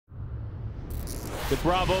The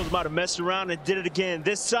Bravos might have messed around and did it again.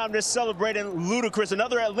 This time they're celebrating Ludacris,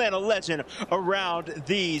 another Atlanta legend around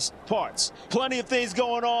these parts. Plenty of things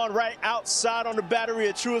going on right outside on the Battery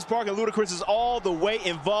at Truist Park, and Ludacris is all the way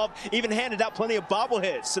involved, even handed out plenty of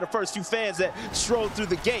bobbleheads to the first few fans that strolled through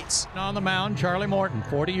the gates. On the mound, Charlie Morton,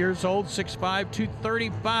 40 years old, 6'5",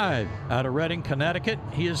 235, out of Reading, Connecticut.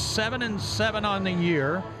 He is 7-7 on the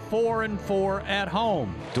year, 4-4 at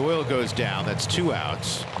home. Doyle goes down. That's 2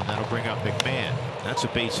 outs, and that'll bring up McMahon. That's a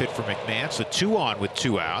base hit for McMahon, so 2 on with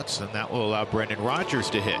 2 outs, and that will allow Brendan Rodgers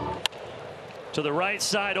to hit. To the right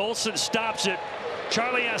side, Olsen stops it.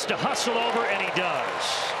 Charlie has to hustle over, and he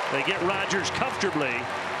does. They get Rodgers comfortably.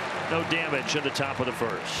 No damage in the top of the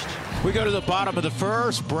first. We go to the bottom of the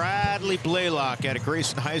first. Bradley Blaylock out of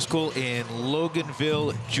Grayson High School in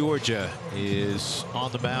Loganville, Georgia, is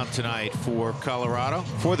on the mound tonight for Colorado.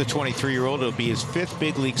 For the 23-year-old, it'll be his 5th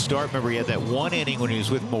big league start. Remember, he had that 1 inning when he was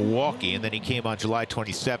with Milwaukee, and then he came on July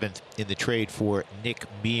 27th in the trade for Nick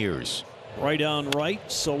Mears. Right on right.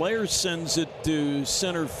 Soler sends it to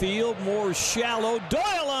center field. More shallow.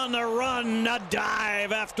 Doyle on the run. A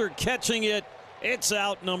dive after catching it. It's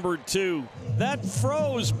out, number 2. That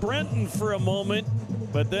froze Brenton for a moment,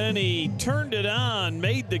 but then he turned it on,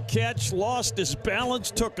 made the catch, lost his balance,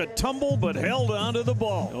 took a tumble, but held onto the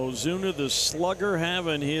ball. Ozuna, the slugger,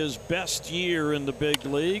 having his best year in the big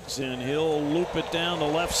leagues, and he'll loop it down the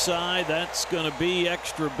left side. That's going to be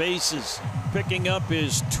extra bases, picking up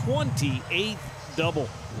his 28th double.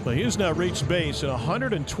 Well, he's now reached base in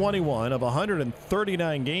 121 of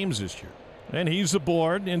 139 games this year. And he's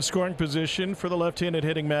aboard in scoring position for the left-handed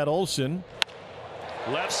hitting Matt Olson.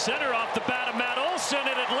 Left center off the bat of Matt Olson,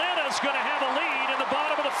 and Atlanta's going to have a lead in the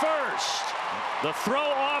bottom of the first. The throw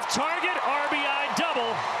off target, RBI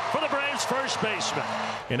double for the Braves first baseman.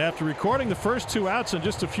 And after recording the first 2 outs on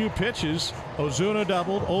just a few pitches, Ozuna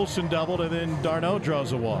doubled, Olson doubled, and then d'Arnaud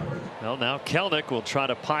draws a walk. Well, now Kelenic will try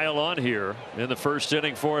to pile on here in the first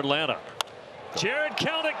inning for Atlanta. Jared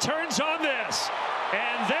Kelenic turns on this.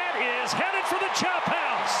 And that is headed for the chop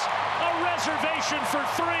house. A reservation for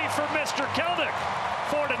 3 for Mr. Kelenic.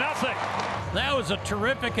 4-0. That was a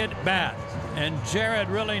terrific at bat, and Jared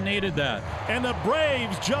really needed that. And the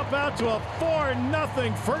Braves jump out to a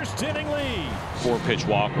 4-0 first inning lead. 4-pitch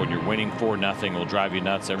walk when you're winning 4-0 will drive you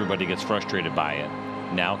nuts. Everybody gets frustrated by it.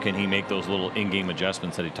 Now can he make those little in-game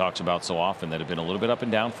adjustments that he talks about so often that have been a little bit up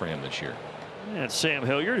and down for him this year? And Sam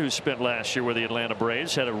Hilliard, who spent last year with the Atlanta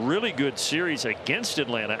Braves, had a really good series against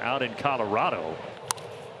Atlanta out in Colorado.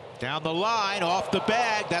 Down the line, off the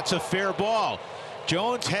bag. That's a fair ball.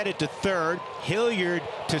 Jones headed to third. Hilliard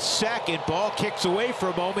to second. Ball kicks away for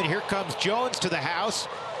a moment. Here comes Jones to the house.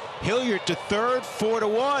 Hilliard to third.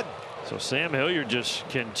 4-1. So Sam Hilliard just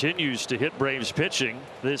continues to hit Braves pitching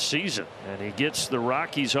this season, and he gets the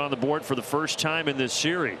Rockies on the board for the first time in this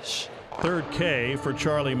series. Third K for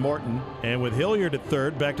Charlie Morton, and with Hilliard at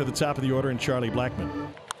third, back to the top of the order, and Charlie Blackmon.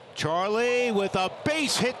 Charlie with a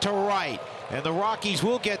base hit to right, and the Rockies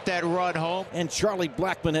will get that run home. And Charlie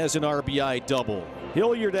Blackmon has an RBI double.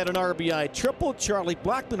 Hilliard had an RBI triple, Charlie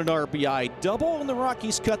Blackmon an RBI double, and the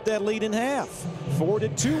Rockies cut that lead in half.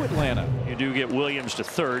 4-2 Atlanta. You do get Williams to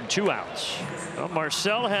third, 2 outs. Well,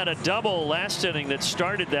 Marcel had a double last inning that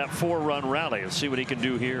started that 4-run rally. Let's see what he can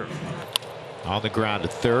do here. On the ground to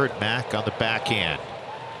third, Mack on the backhand.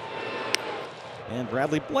 And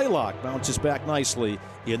Bradley Blaylock bounces back nicely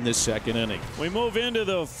in this second inning. We move into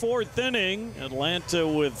the 4th inning. Atlanta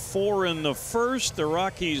with 4 in the first, the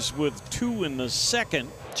Rockies with 2 in the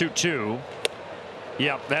second. 2-2.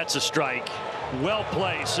 Yep, that's a strike. Well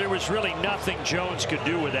placed. There was really nothing Jones could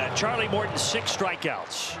do with that. Charlie Morton, 6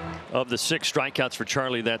 strikeouts. Of the 6 strikeouts for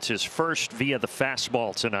Charlie, that's his first via the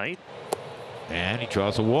fastball tonight. And he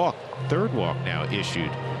draws a walk. 3rd walk now issued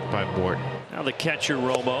by Morton. Now the catcher,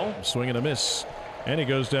 Romo. Swing and a miss. And he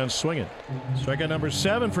goes down swinging. Strikeout number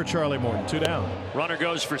 7 for Charlie Morton. 2 down. Runner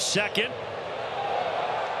goes for second.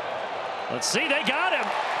 Let's see, they got him.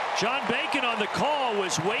 John Bacon on the call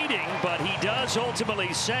was waiting, but he does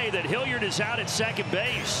ultimately say that Hilliard is out at second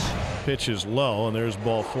base. Pitch is low, and there's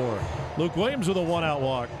ball 4. Luke Williams with a 1-out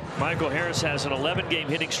walk. Michael Harris has an 11-game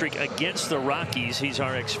hitting streak against the Rockies. He's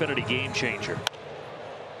our Xfinity game changer.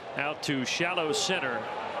 Out to shallow center.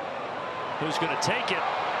 Who's going to take it?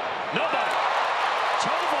 Nobody.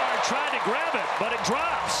 Tovar tried to grab it, but it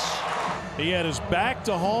drops. He had his back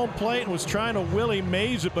to home plate and was trying to Willie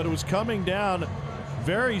Mays it, but it was coming down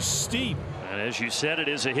very steep. And as you said, it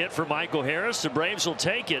is a hit for Michael Harris. The Braves will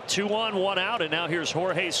take it. 2 on, 1 out, and now here's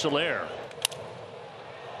Jorge Soler.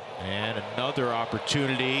 And another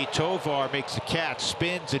opportunity. Tovar makes the catch,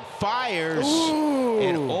 spins and fires, Ooh.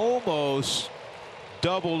 and almost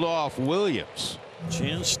doubled off Williams.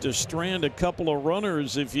 Chance to strand a couple of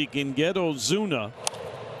runners if he can get Ozuna.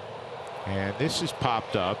 And this is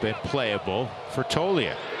popped up and playable for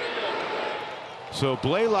Tolia. So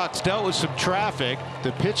Blaylock's dealt with some traffic.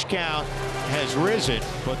 The pitch count has risen,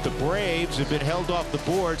 but the Braves have been held off the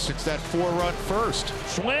board since that 4-run first.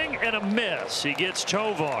 Swing and a miss. He gets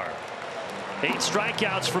Tovar. 8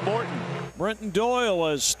 strikeouts for Morton. Brenton Doyle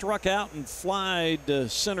has struck out and flied to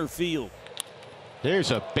center field.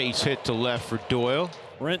 There's a base hit to left for Doyle.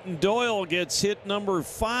 Brenton Doyle gets hit number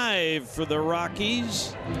 5 for the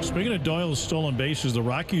Rockies. Speaking of Doyle's stolen bases, the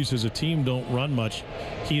Rockies as a team don't run much.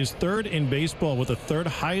 He is 3rd in baseball with the 3rd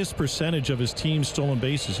highest percentage of his team's stolen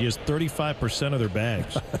bases. He has 35% of their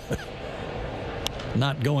bags.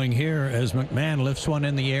 Not going here as McMahon lifts one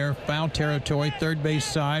in the air. Foul territory, third base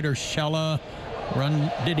side. Urshela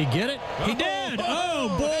run. Did he get it? He did. Oh,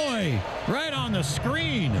 boy. Right on the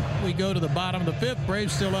screen. We go to the bottom of the 5th.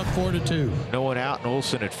 Braves still up 4-2. No one out and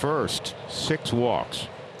Olsen at first. 6 walks.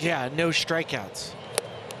 Yeah, no strikeouts.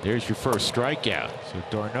 There's your first strikeout. So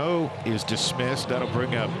Darno is dismissed. That'll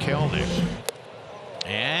bring up Kelnick.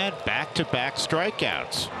 And back-to-back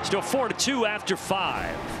strikeouts. Still 4-2 after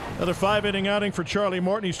 5. Another 5-inning outing for Charlie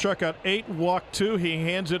Morton. He struck out 8, walked 2. He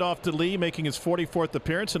hands it off to Lee, making his 44th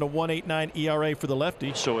appearance and a 1.89 ERA for the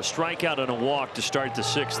lefty. So a strikeout and a walk to start the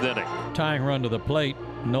 6th inning. Tying run to the plate,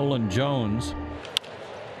 Nolan Jones.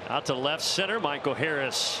 Out to left center, Michael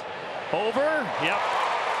Harris. Over. Yep.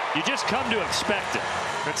 You just come to expect it.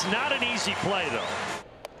 It's not an easy play, though.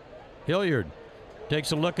 Hilliard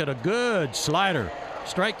takes a look at a good slider.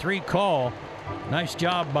 Strike 3 call. Nice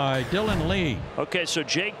job by Dylan Lee. Okay, so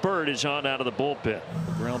Jake Bird is on out of the bullpen.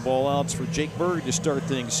 Ground ball outs for Jake Bird to start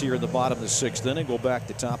things here in the bottom of the 6th inning. Go back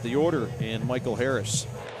to top of the order and Michael Harris.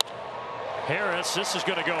 Harris, this is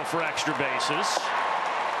going to go for extra bases.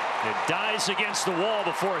 It dies against the wall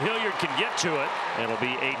before Hilliard can get to it. It'll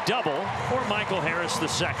be a double for Michael Harris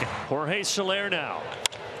II. Jorge Soler now.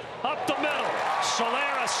 Up the middle.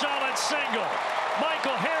 Soler a solid single.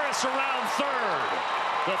 Michael Harris around 3rd.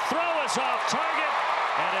 The throw is off target,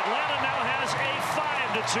 and Atlanta now has a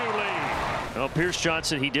 5-2 lead. Well, Pierce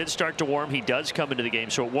Johnson, he did start to warm. He does come into the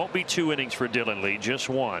game, so it won't be 2 innings for Dylan Lee, just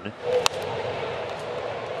 1.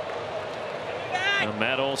 Now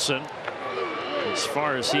Matt Olson, as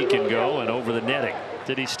far as he can go and over the netting.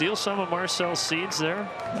 Did he steal some of Marcel's seeds there?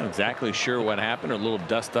 Not exactly sure what happened. A little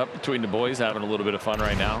dust up between the boys, having a little bit of fun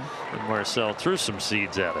right now. And Marcel threw some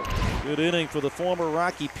seeds at it. Good inning for the former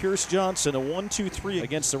Rocky Pierce Johnson. A 1-2-3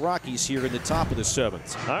 against the Rockies here in the top of the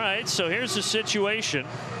 7th. All right, so here's the situation.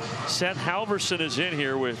 Seth Halverson is in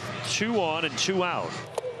here with 2 on and 2 out.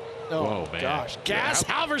 Oh, whoa, man. gosh. Gas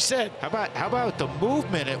Halverson. How about the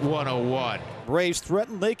movement at 101? Braves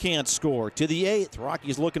threaten they can't score. To the 8th.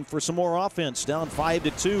 Rockies looking for some more offense. Down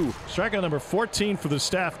 5-2. Strikeout number 14 for the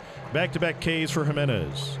staff. Back-to-back Ks for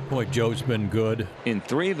Jimenez. Boy, Joe's been good. In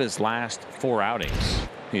 3 of his last 4 outings,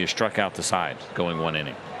 he has struck out the side, going 1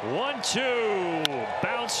 inning. 1-2.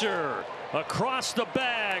 Bouncer across the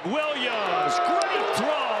bag. Williams. Great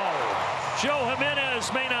throw. Joe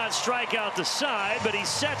Jimenez may not strike out the side, but he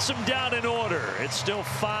sets him down in order. It's still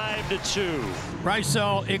 5-2.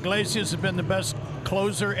 Raisel Iglesias has been the best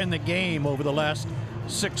closer in the game over the last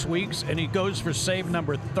 6 weeks, and he goes for save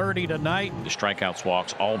number 30 tonight. The strikeouts,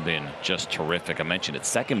 walks, all been just terrific. I mentioned it's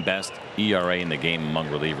 2nd best ERA in the game among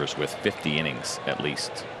relievers with 50 innings at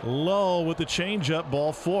least. Low with the changeup,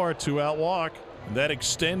 ball 4, 2-out walk. That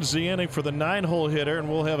extends the inning for the 9-hole hitter, and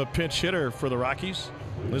we'll have a pinch hitter for the Rockies.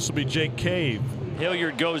 This will be Jake Cave.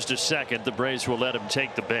 Hilliard goes to 2nd. The Braves will let him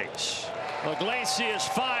take the base. Iglesias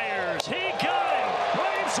fires. He got it.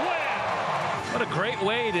 Braves win. What a great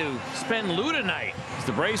way to spend Lou tonight.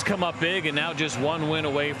 The Braves come up big and now just 1 win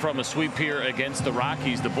away from a sweep here against the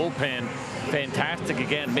Rockies. The bullpen fantastic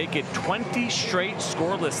again. Make it 20 straight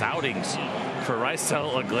scoreless outings for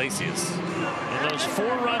Raisel Iglesias. And those 4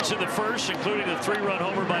 runs in the first, including the 3-run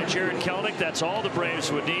homer by Jared Kelnick, that's all the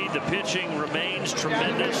Braves would need. The pitching remains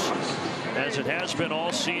tremendous, as it has been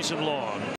all season long.